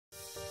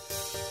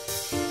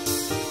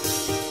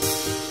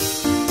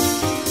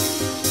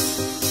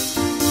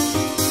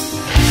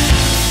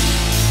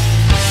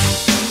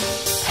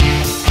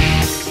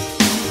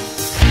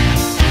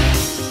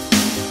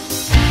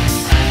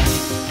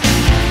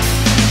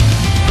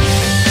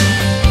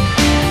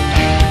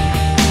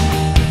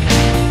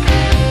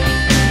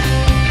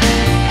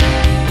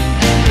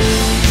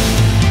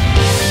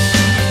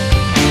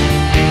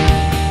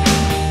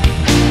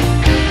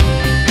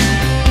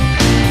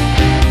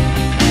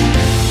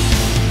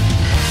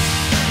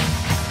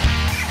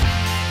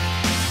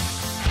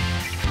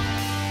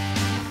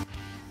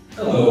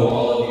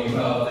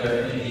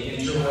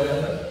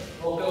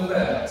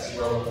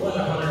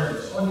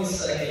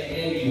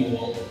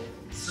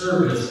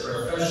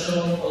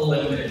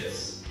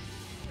Olympics.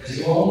 As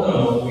you all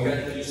know, we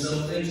had to do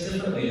some things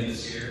differently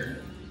this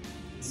year.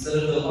 Instead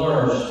of the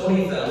large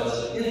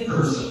 20,000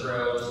 in-person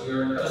crowds we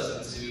are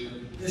accustomed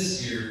to,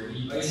 this year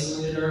we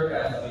isolated our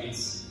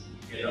athletes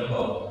in a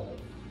bubble.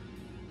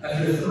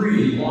 After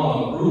 3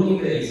 long,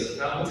 grueling days of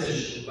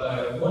competition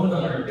by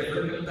 100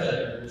 different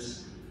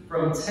competitors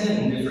from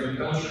 10 different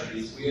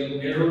countries, we have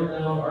narrowed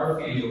down our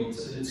field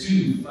to the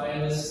 2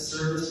 finest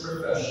service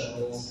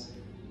professionals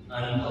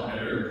on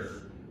planet Earth.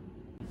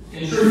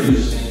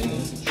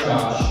 Introducing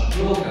Josh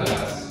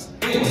Wilcox,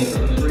 hailing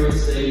from the great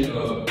state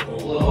of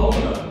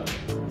Oklahoma.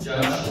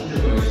 Josh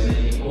enjoys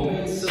making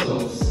homemade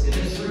soaps in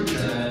his free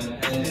time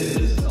at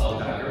his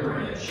alpaca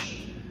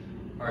ranch.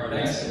 Our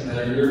next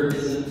competitor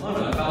is an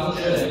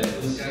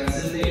unapologetic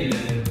Wisconsin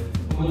native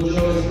who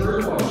enjoys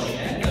bird watching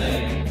at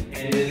night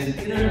and is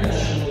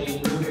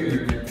internationally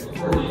revered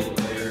accordion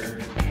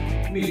player.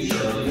 Meet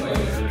Charlie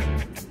Pfeiffer.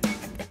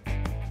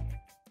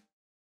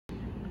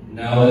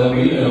 Now that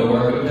we know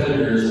our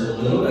competitors a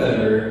little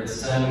better,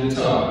 it's time to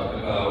talk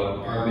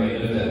about our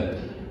main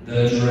event,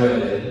 the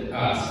dreaded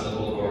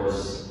obstacle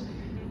course.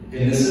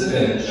 In this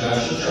event,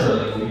 Josh and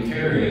Charlie will be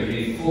carrying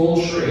a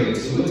full tray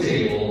to a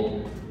table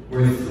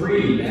where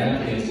 3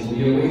 napkins will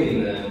be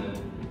awaiting them.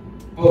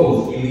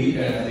 Both elite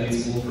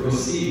athletes will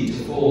proceed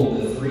to fold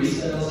the 3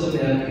 styles of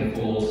napkin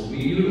folds we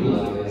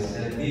utilize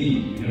at the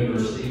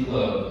University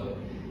Club.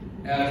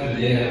 After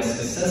they have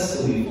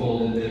successfully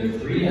folded their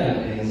 3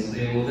 napkins,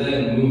 they will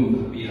then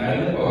move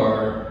behind the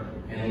bar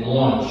and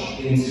launch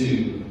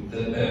into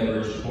the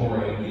beverage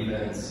pouring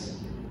events.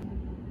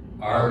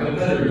 Our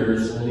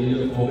competitors will need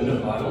to open a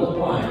bottle of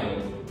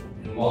wine,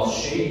 and while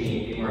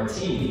shaking a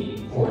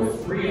martini, pour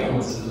 3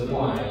 ounces of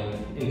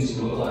wine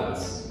into a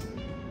glass.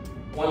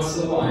 Once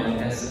the wine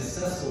has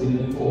successfully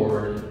been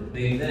poured,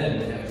 they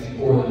then have to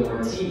pour the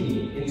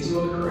martini into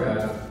a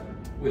carafe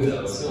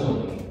without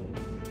spilling.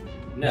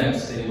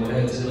 Next, they will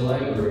head to the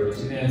library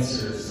to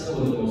answer some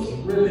of the most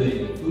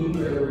riveting food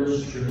and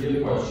beverage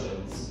trivia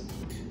questions.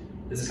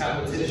 This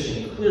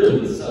competition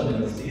clearly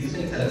summons these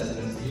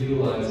contestants to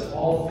utilize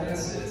all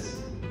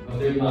facets of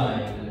their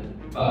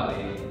mind,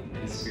 body,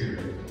 and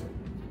spirit.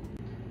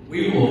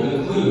 We will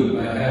conclude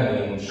by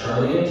having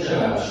Charlie and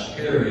Josh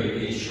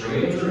carry a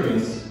tray of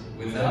drinks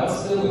without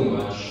spilling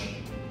much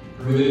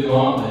through the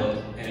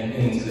gauntlet and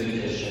into the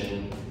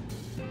kitchen.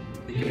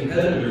 The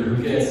competitor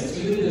who gets to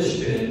the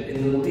dish pit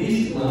in the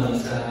least amount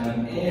of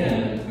time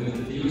and with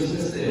the fewest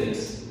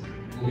mistakes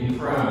will be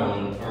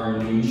crowned our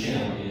new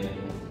champion,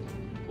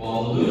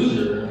 while the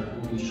loser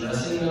will be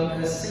dressing up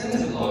as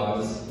Santa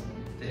Claus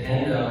to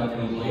hand out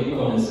employee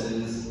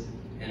bonuses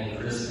and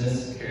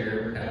Christmas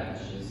care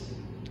packages.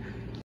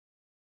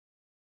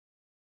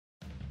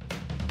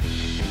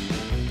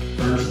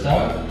 First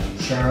up,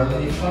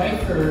 Charlie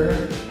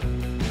Pfeiffer.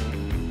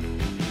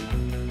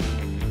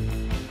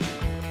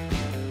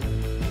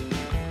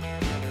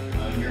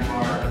 On your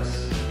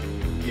marks,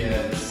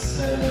 get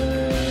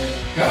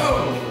set,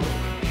 go!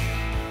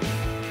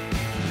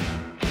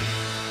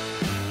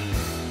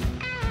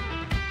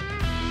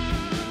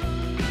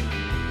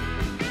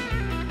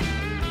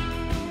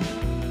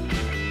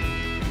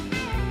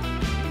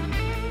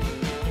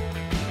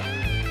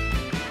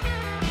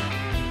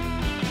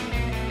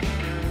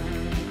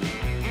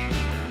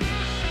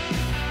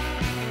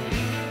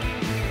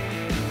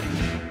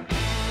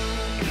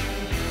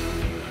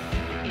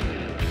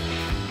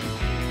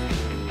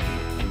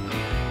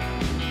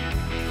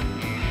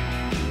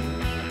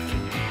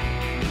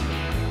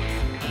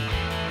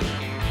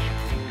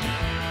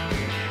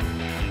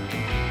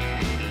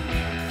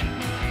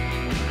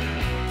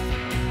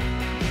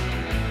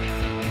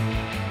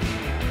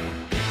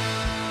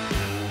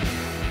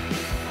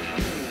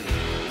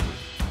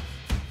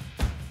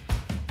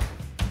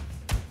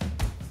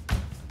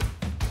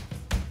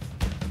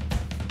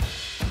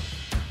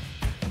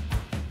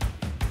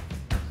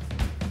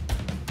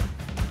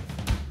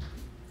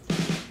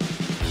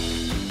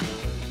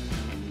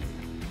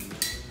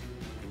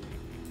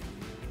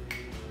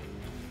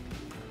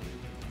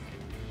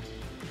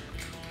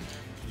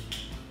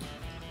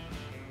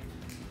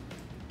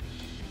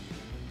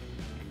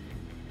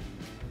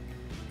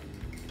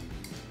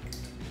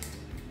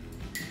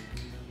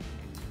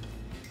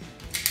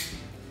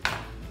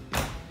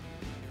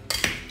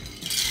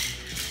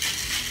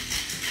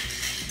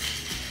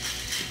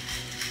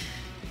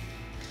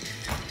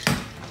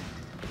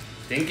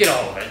 Didn't get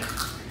all of it.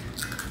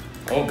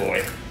 Oh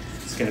boy,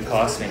 it's gonna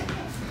cost me.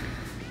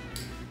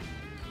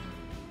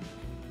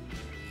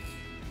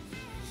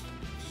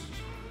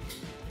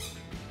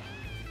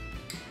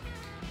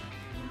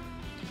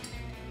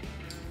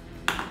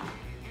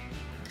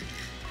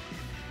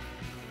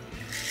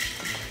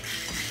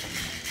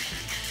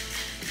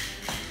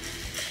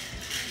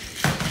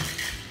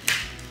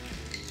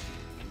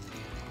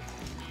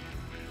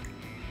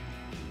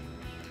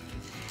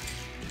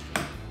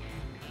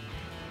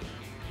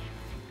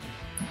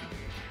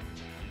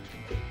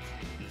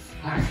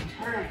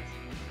 Alright.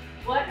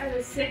 What are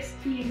the 6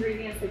 key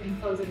ingredients that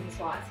compose a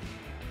niçoise?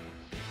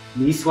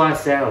 Niçoise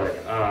salad.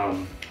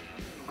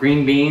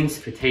 green beans,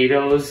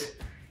 potatoes,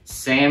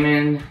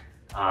 salmon,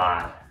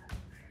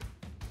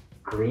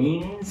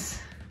 greens,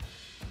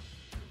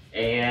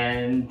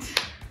 and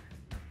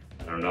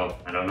I don't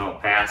know,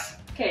 pass.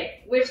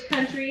 Okay, which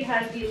country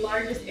has the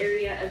largest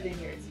area of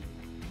vineyards?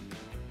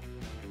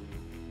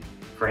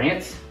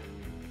 France?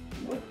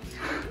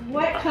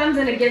 What comes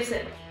in a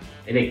Gibson?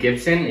 In a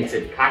Gibson, it's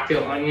a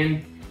cocktail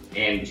onion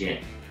and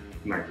gin.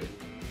 Market.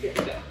 Here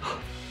we go.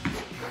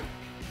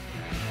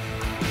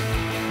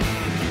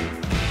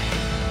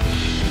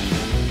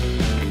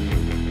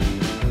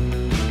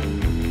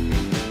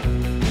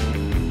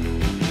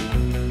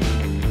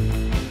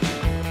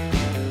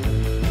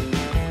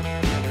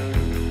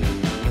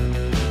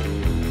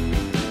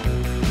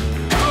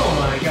 Oh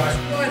my gosh,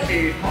 what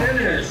a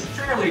finish!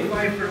 Charlie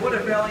Pfeiffer, what a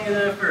valiant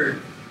effort.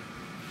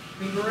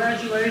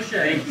 Congratulations.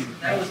 Thank you.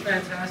 That was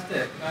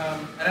fantastic.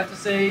 I'd have to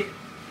say,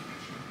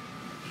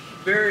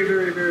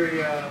 very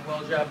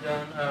well job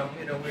done.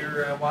 You know, we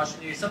were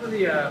watching you. Some of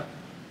the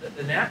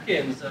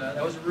napkins,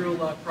 that was a real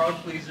crowd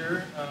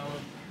pleaser.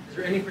 Is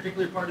there any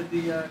particular part of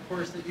the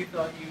course that you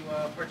thought you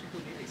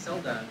particularly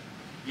excelled at?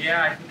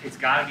 Yeah, I think it's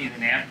got to be the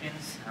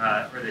napkins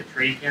or the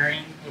tray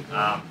carrying.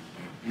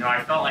 You know,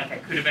 I felt like I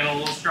could have been a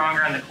little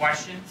stronger on the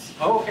questions.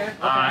 Oh, okay.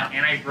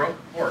 And I broke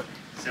a cork,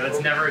 so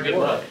it's never a good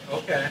look.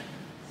 Okay.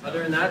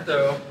 Other than that,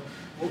 though,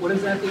 what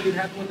exactly did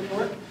happen with the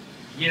cork?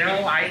 You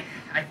know, I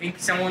think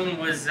someone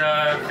was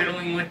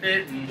fiddling with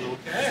it, and you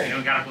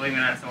know, gotta blame it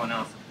on someone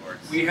else, of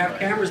course. We have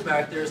cameras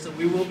back there, so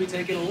we will be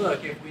taking a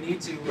look. If we need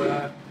to, we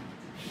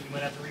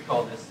might have to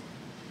recall this.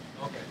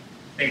 Okay.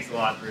 Thanks a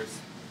lot, Bruce.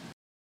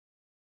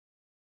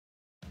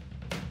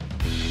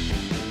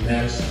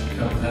 Next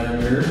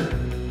competitor,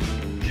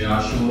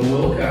 Joshua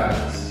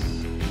Wilcox.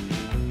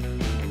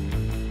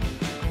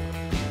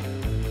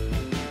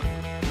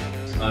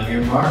 On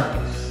your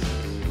marks.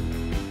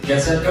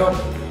 Get set, go.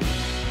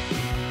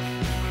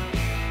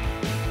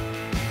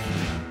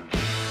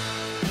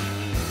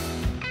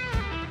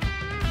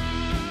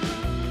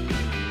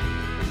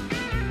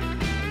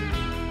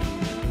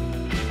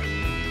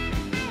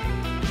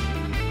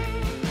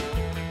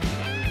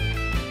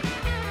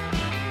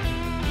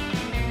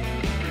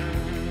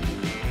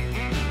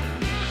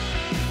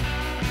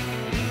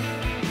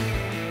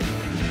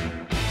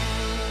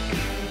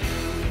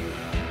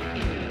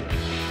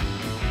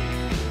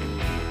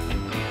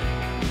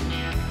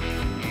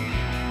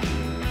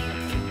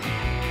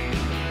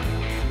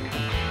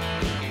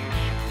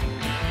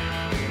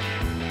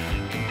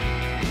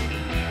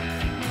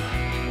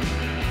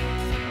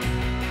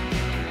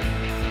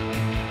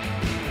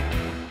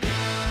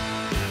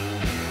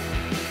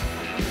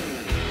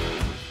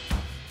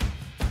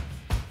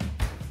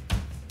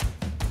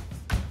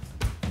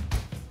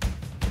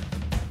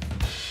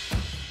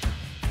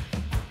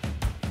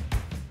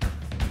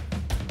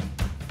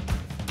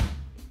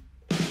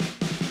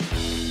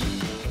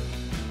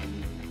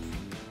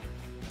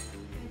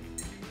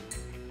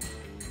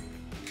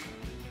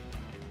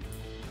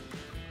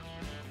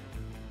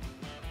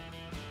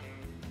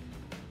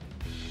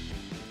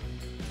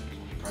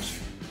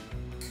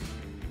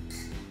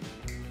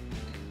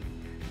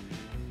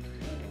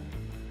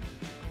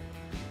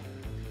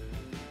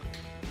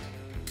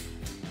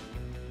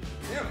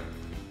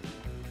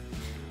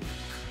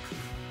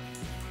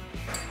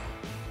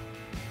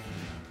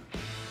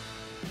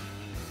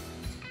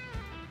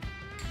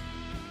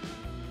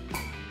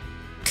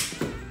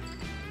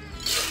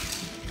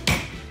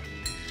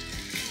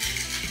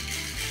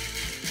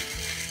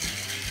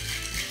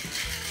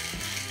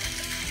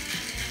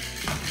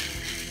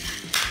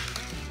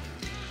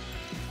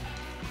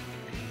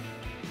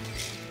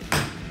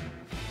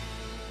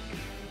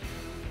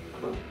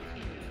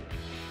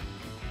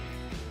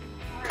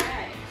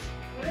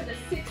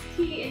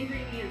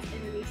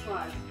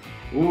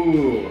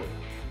 Ooh,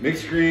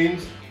 mixed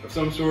greens of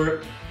some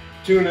sort,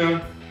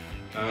 tuna,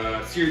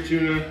 seared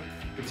tuna,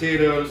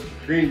 potatoes,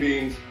 green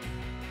beans,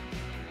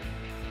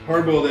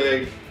 hard-boiled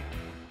egg,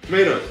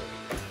 tomatoes.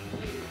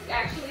 You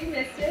actually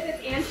missed it.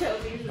 It's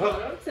anchovies.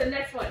 Oh. So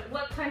next one.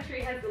 What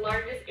country has the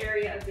largest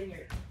area of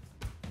vineyards?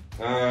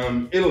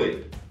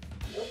 Italy.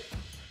 Nope.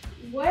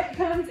 What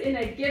comes in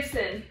a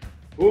Gibson?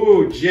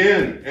 Ooh,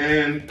 gin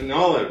and an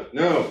olive.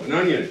 No, an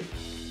onion.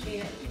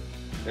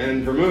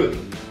 And vermouth.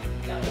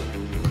 No.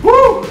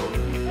 Woo!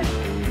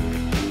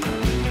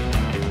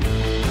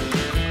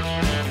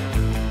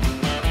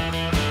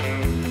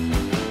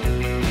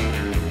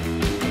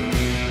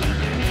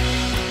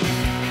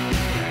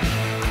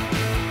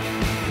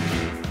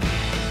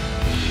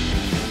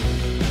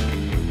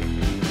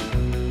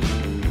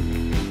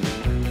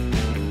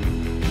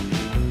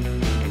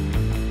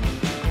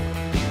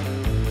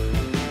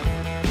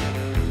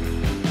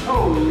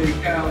 Holy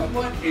cow,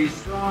 what a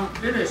strong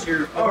finish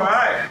here. All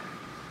right.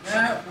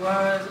 That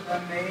was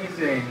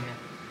amazing.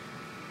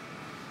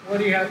 What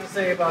do you have to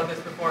say about this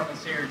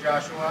performance here,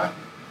 Joshua?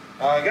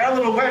 Got a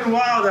little wet and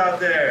wild out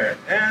there,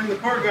 and the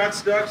cord got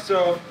stuck,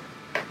 so,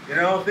 you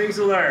know, things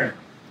to learn.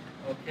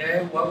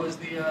 Okay, what was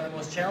the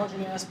most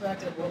challenging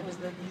aspect, and what was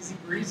the easy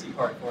breezy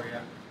part for you?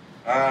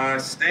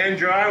 Stand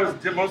dry was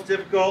the most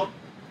difficult.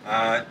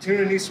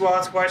 Tuna knee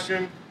swaths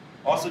question,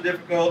 also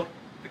difficult.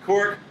 The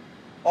cork,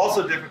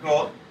 also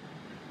difficult.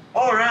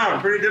 All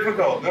around, pretty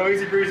difficult. No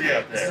easy breezy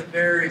out It's there. a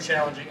very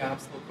challenging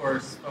obstacle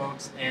course,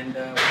 folks, and we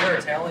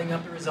are tallying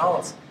up the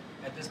results.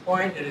 At this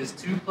point, it is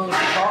too close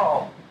to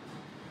call.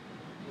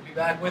 We'll be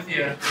back with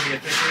you for the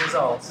official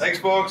results. Thanks,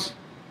 folks.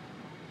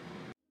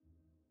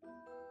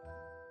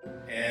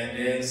 And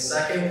in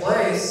second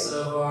place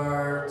of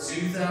our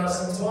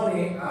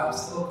 2020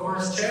 Obstacle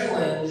Course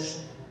Challenge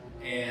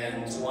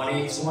and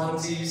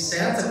 2020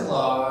 Santa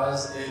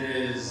Claus, it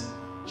is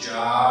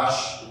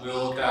Josh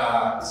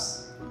Wilcox.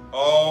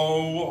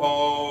 Ho,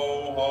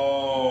 ho,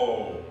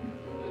 ho.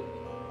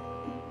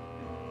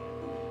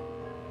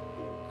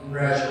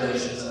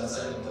 Congratulations on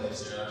second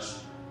place, Josh.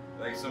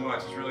 Thanks so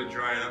much. It's really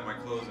drying up my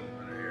clothes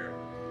under here.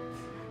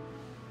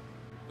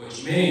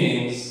 Which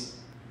means,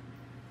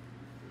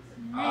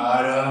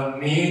 out of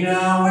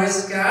Mina,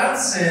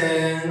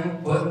 Wisconsin,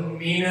 putting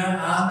Mina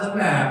on the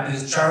map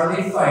is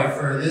Charlie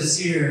Pfeiffer,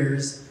 this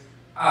year's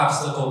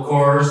Obstacle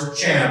Course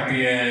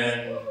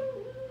Champion.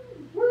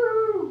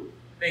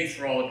 Thanks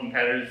for all the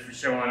competitors for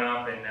showing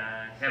up and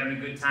having a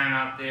good time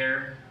out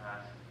there.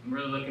 I'm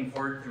really looking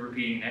forward to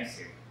repeating next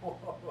year.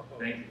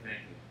 Thank you, thank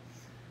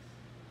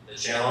you. The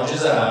challenge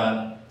is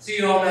on. See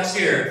you all next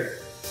year.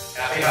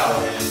 Happy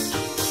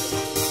holidays.